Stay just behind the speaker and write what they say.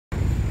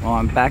Well,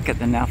 I'm back at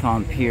the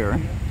Nathon Pier.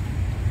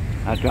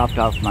 I dropped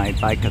off my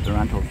bike at the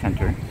rental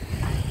center.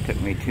 Took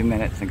me 2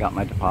 minutes and got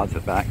my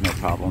deposit back, no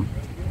problem.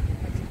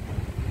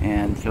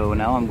 And so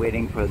now I'm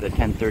waiting for the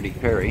 10:30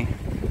 ferry.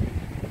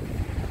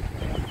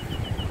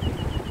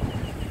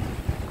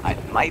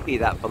 It might be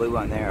that blue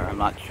one there, I'm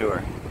not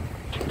sure.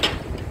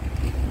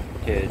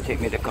 To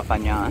take me to Koh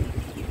Phangan.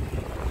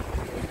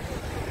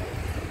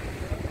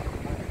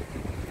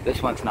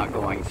 This one's not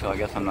going, so I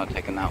guess I'm not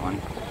taking that one.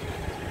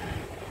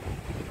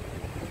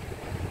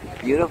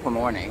 Beautiful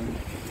morning.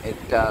 It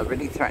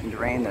really threatened to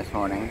rain this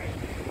morning.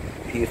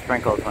 A few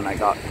sprinkles when I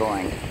got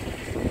going,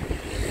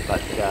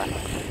 but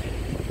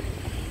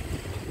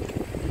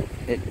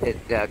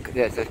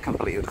it's just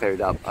completely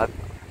cleared up.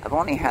 I've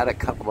only had a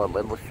couple of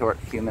little short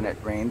few-minute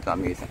rains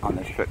on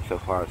this trip so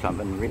far, so I've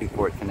been really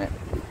fortunate.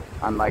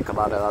 Unlike a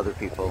lot of other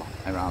people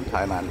around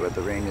Thailand where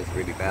the rain is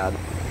really bad,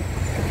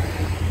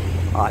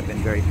 I've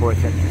been very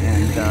fortunate,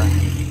 and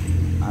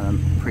I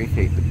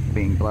appreciate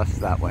being blessed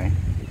that way.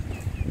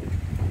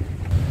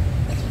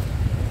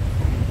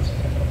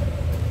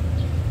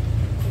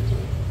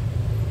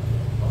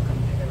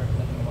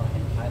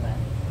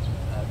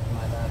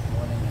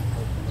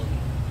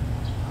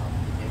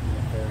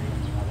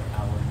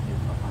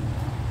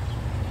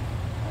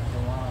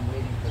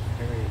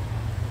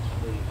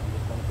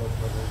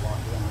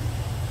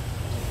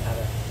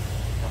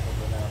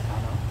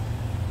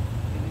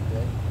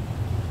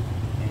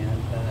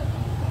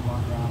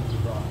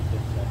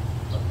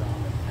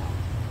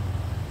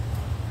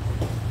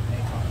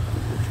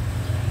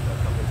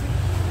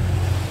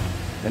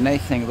 The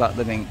nice thing about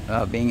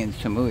being in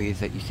Samui is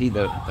that you see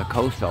the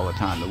coast all the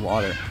time, the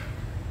water,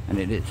 and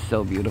it is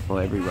so beautiful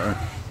everywhere.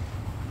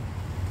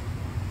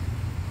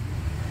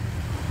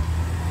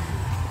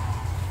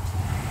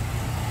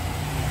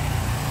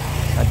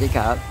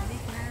 Adika.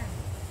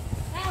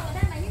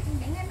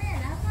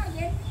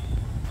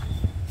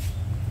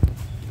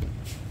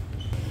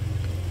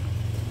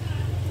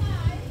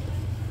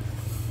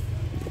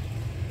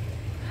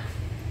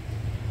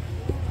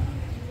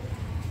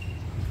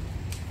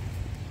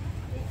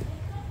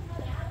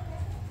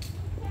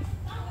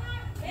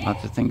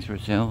 Lots of things for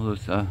sale.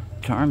 Those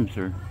charms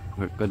are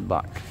good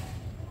luck.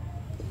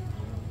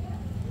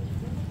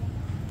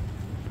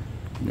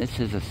 This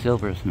is a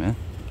silversmith.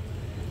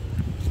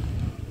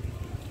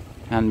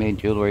 Handmade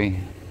jewelry.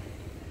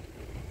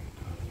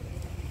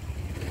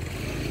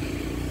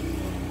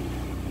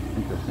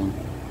 Interesting.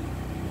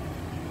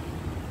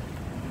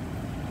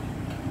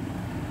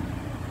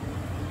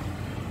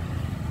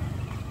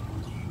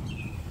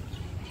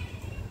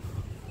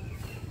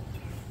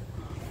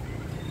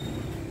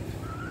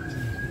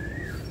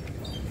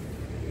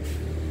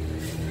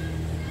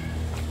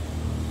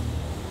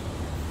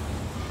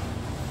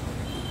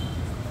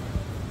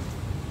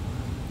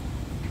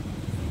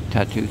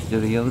 Tattoo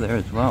studio there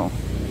as well.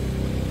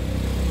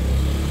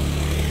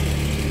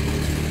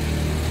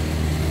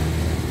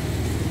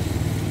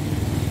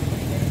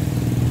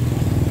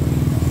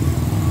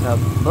 The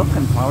book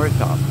and flower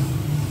shop.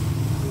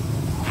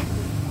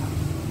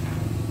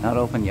 Not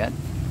open yet.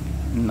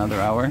 Another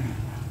hour.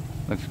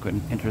 Looks good,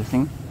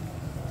 interesting.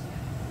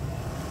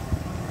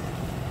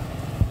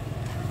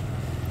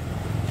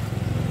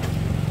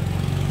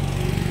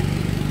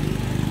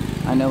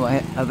 I know I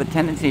have a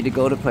tendency to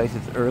go to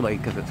places early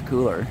because it's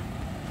cooler.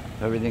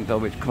 So everything's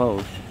always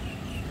closed.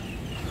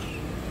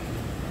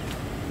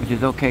 Which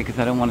is okay because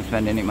I don't want to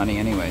spend any money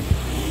anyways.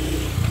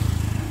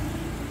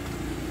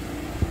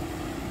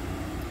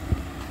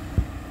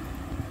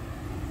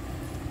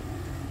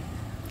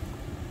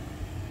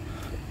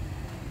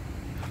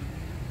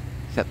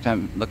 Except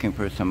I'm looking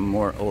for some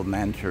more old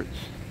man shirts.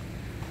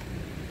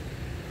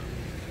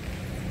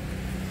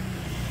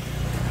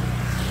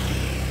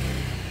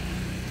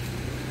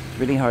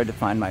 Really hard to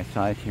find my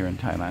size here in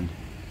Thailand.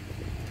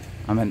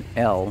 I'm an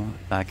L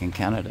back in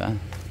Canada,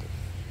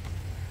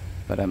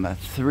 but I'm a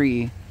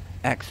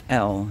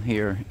 3XL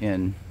here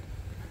in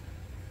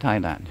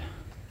Thailand.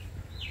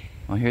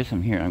 Well, here's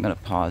some here. I'm gonna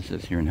pause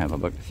this here and have a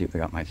look to see if they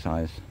got my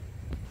size.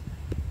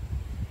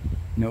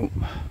 Nope.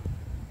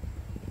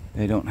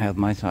 They don't have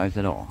my size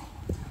at all.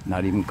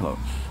 Not even close.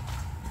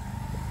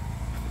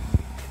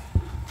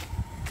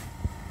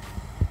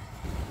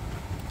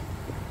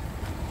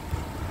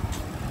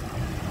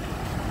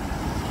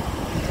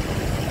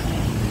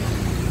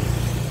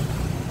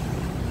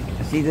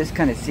 See this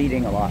kind of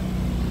seeding a lot.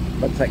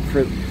 Looks like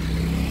fruit.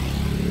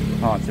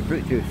 Oh, it's a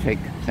fruit juice shake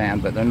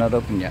stand, but they're not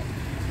open yet.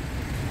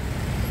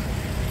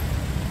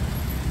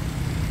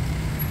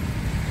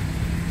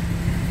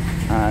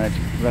 It's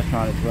a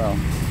restaurant as well.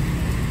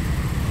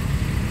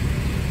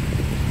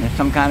 There's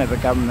some kind of a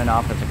government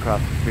office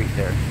across the street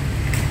there.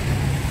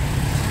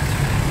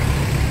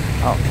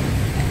 Oh,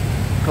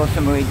 Koh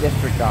Samui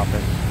district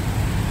office.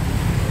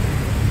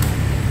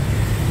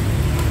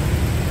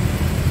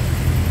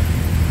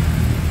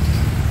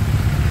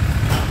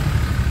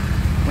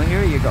 Well,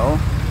 here you go.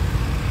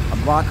 A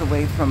block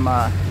away from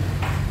the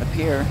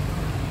pier.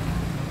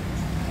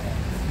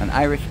 An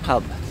Irish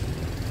pub.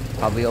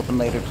 Probably open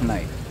later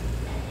tonight.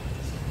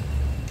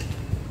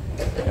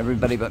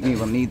 Everybody but me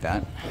will need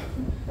that.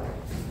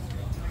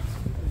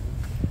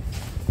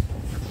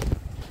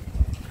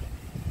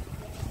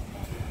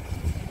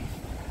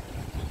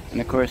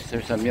 And of course,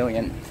 there's a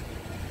million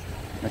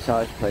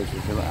massage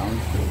places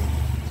around.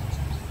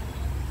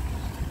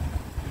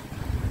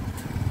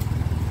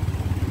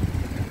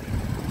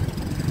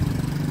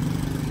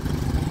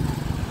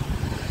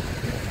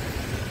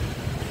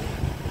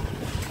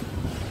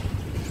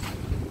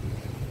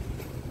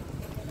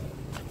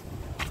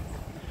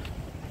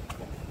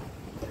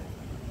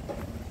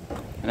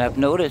 And I've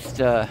noticed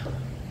a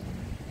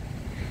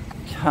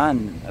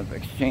ton of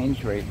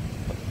exchange rate,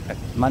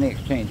 money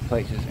exchange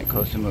places in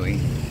Koh Samui.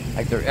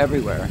 Like they're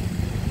everywhere.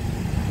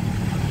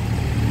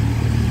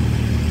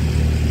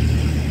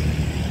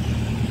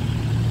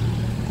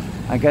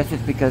 I guess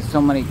it's because so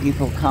many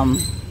people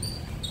come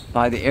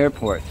by the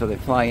airport, so they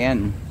fly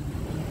in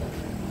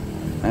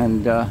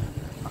and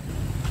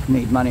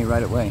need money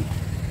right away.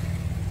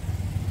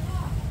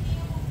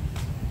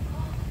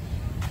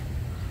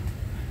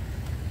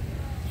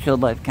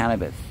 Chilled Life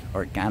Cannabis,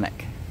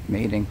 organic,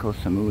 made in Koh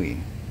Samui.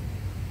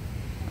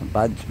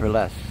 Buds for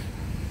less.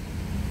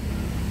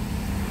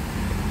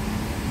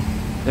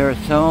 There are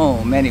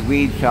so many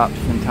weed shops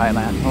in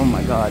Thailand. Oh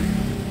my God.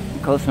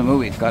 Koh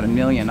Samui's got a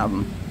million of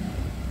them.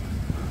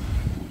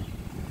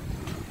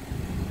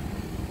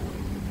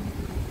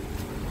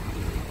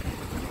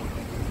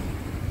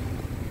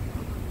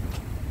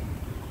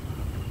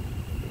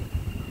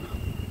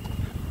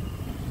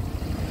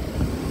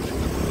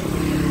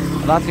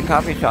 Lots of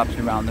coffee shops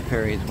around the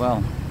ferry as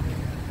well.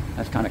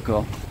 That's kind of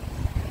cool.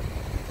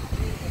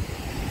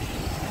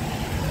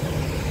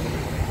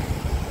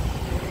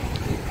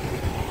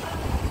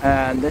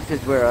 And this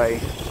is where I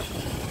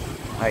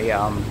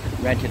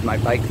rented my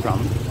bike from.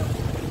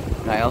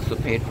 And I also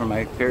paid for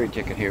my ferry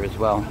ticket here as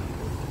well.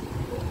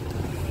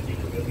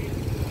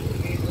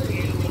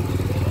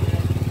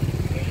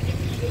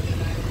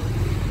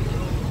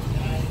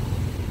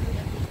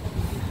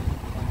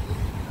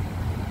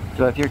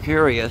 So if you're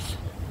curious,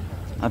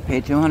 I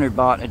paid 200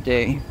 baht a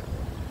day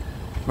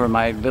for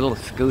my little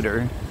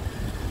scooter.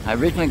 I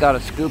originally got a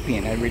Scoopy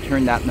and I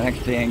returned that the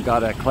next day and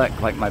got a Click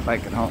like my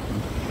bike at home.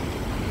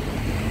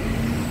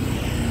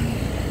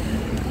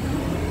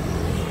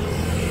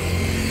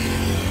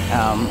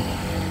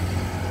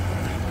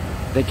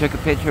 They took a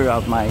picture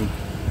of my,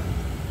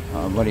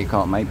 what do you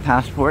call it, my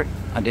passport.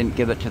 I didn't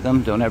give it to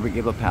them. Don't ever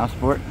give a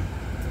passport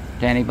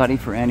to anybody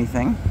for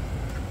anything.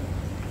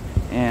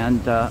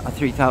 And a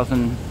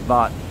 3,000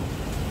 baht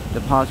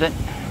deposit.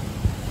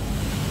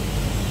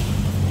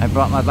 I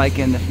brought my bike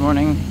in this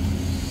morning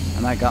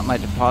and I got my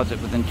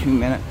deposit within 2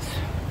 minutes.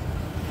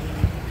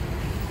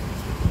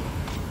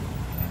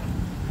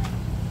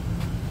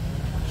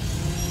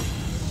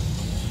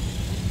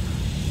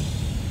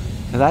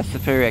 So that's the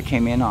ferry I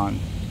came in on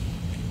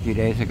a few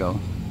days ago.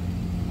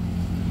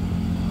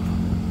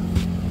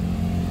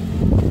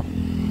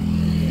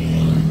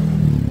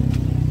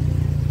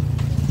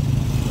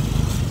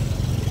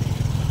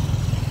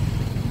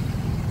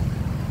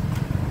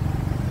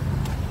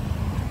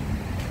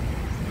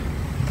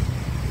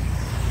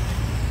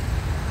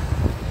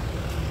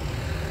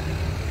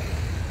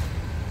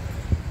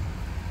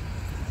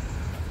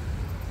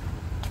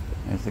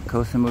 There's the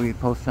Koh Samui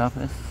post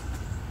office.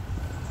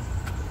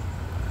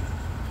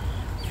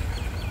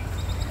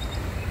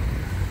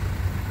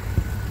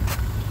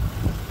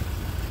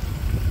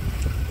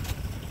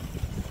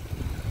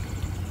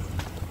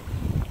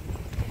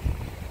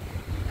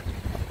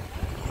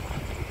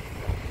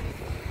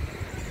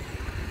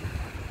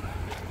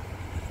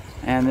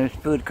 And there's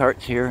food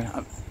carts here.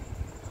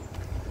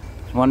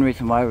 It's one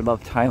reason why we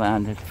love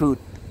Thailand. There's food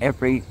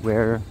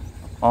everywhere,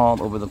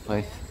 all over the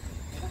place.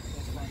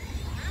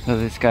 So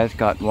this guy's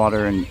got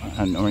water and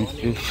orange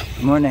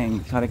juice. Morning,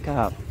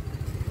 Sarikap.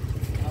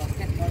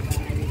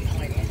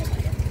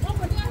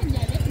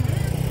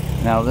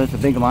 Now there's a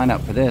big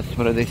lineup for this.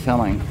 What are they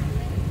selling?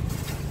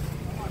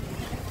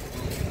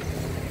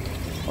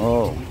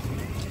 Oh,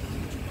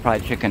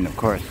 fried chicken, of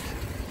course.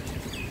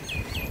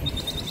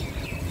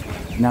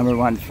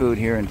 #1 food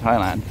here in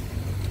Thailand.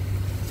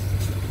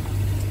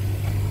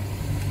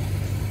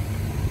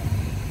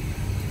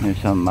 There's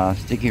some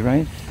sticky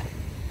rice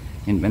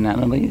in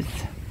banana leaves.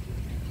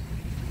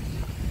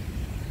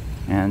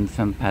 And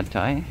some pad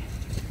thai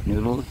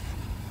noodles.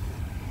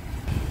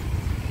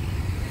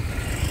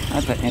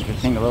 That's an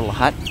interesting little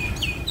hut.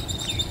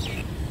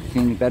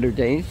 Seen better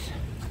days.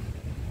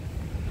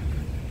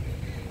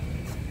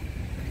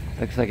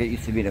 Looks like it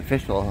used to be an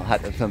official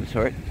hut of some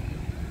sort.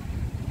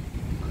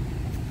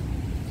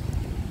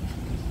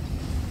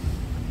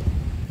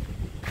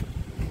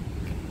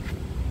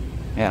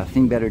 Yeah, I've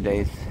seen better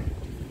days.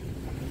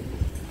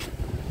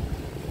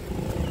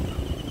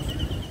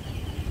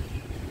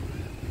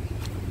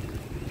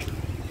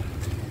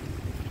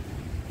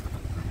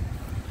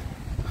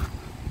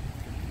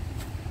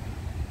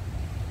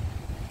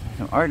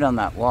 Some art on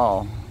that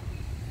wall.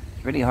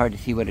 It's really hard to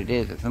see what it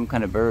is. It's some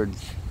kind of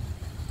birds.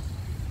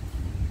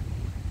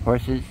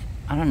 Horses.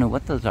 I don't know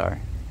what those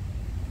are.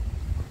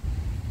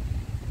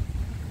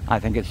 I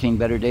think it's seen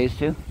better days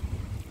too.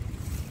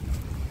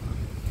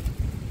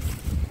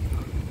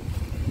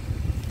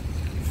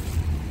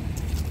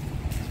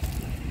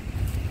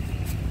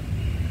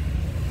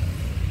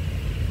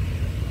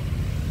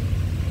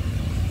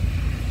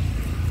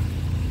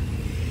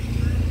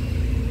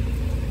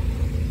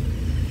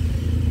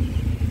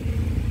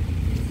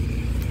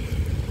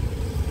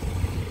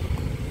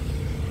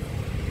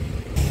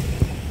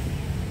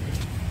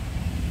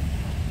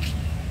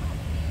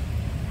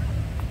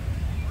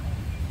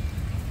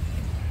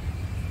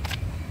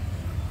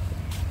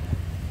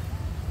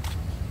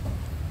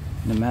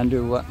 No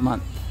matter what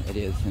month it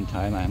is in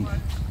Thailand,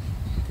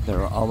 there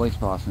are always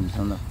blossoms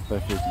on the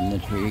bushes and the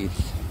trees.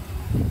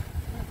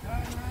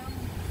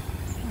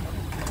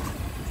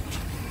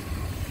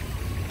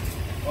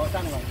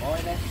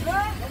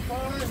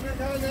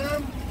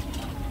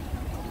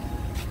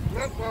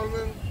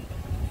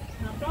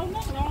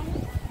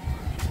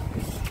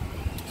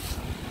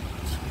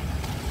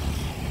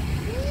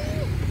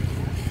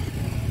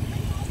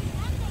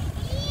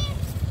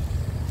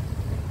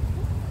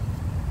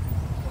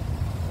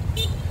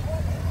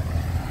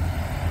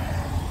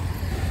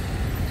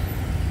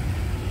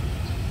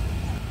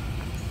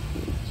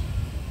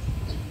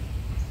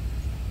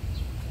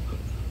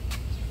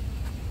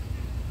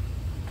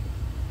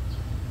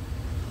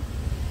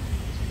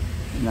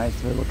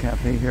 Nice little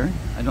cafe here.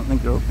 I don't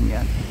think they're open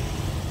yet.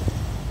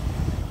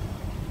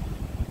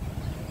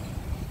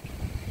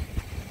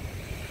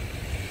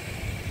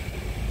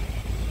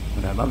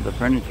 But I love the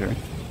furniture.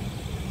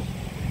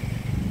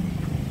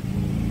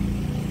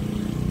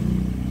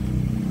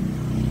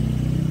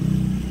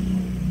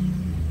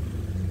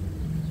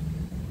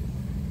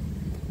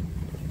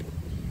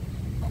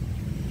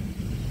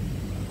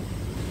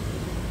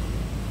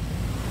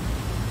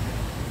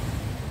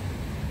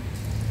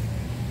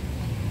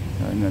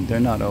 And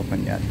they're not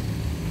open yet.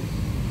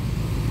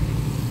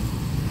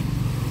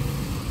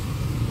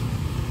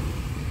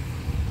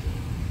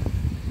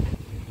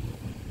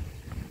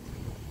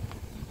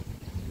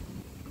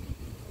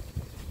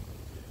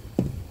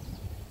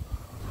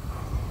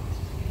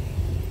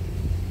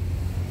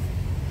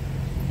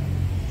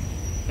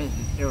 This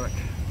is Eric,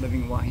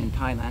 living in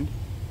Thailand.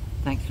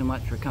 Thanks so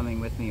much for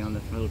coming with me on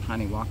this little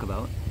tiny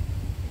walkabout.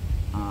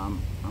 I'm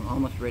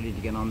almost ready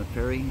to get on the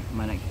ferry.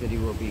 My next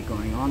video will be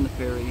going on the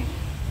ferry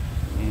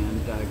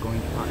and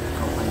going to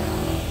Koh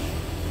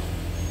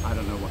Phangan. I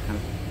don't know what kind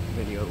of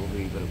video it will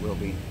be, but it will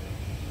be.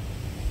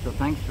 So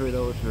thanks for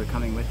those who are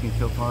coming with me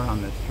so far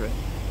on this trip.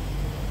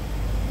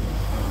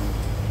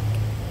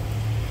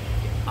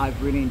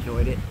 I've really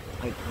enjoyed it.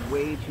 It's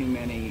way too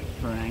many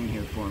Pharang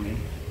here for me,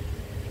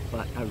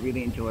 but I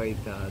really enjoyed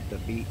the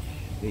beach,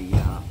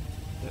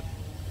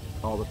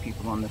 all the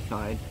people on the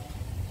side,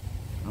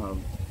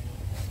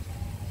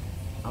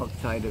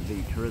 outside of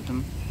the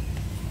tourism,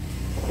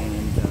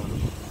 and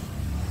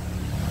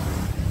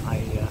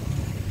I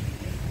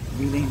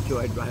really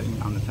enjoyed driving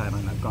around this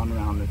island. I've gone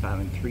around this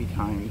island 3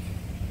 times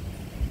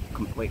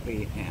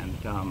completely, and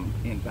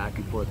in back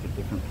and forth to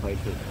different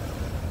places.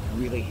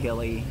 Really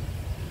hilly.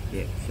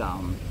 It's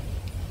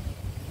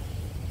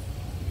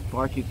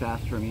far too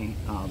fast for me.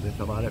 There's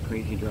a lot of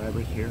crazy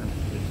drivers here.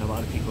 There's a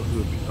lot of people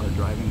who are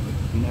driving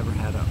who've never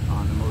had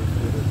on a motor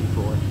scooter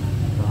before,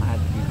 so I had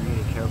to be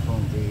really careful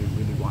and be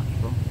really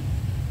watchful.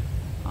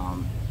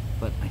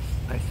 But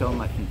I so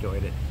much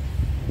enjoyed it.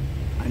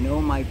 I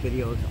know my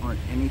videos aren't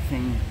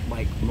anything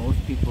like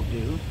most people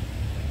do.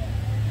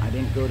 I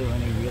didn't go to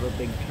any real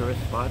big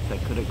tourist spots. I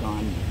could have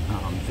gone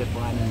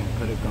ziplining, I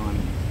could have gone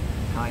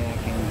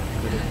kayaking,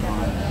 I could have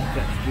gone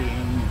jet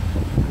skiing,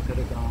 I could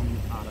have gone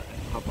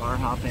bar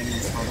hopping,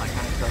 all that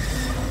kind of stuff.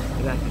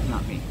 But that's just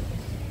not me.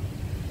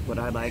 What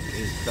I like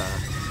is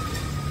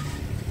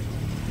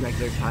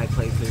regular Thai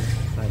places.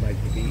 I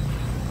like the beach.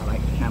 I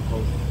like the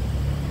temples.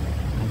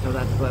 And so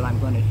that's what I'm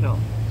going to show.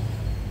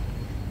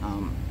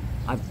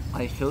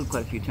 I showed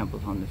quite a few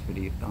temples on this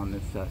video, on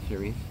this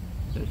series.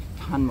 There's a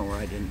ton more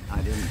I didn't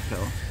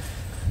show.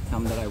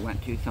 Some that I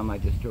went to, some I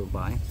just drove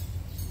by.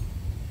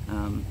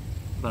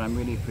 But I'm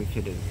really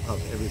appreciative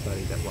of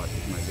everybody that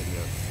watches my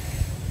videos,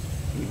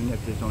 even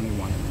if there's only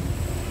one of them.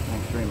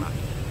 Thanks very much.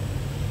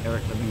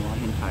 Eric, living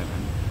in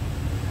Thailand.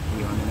 See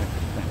you on the next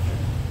adventure.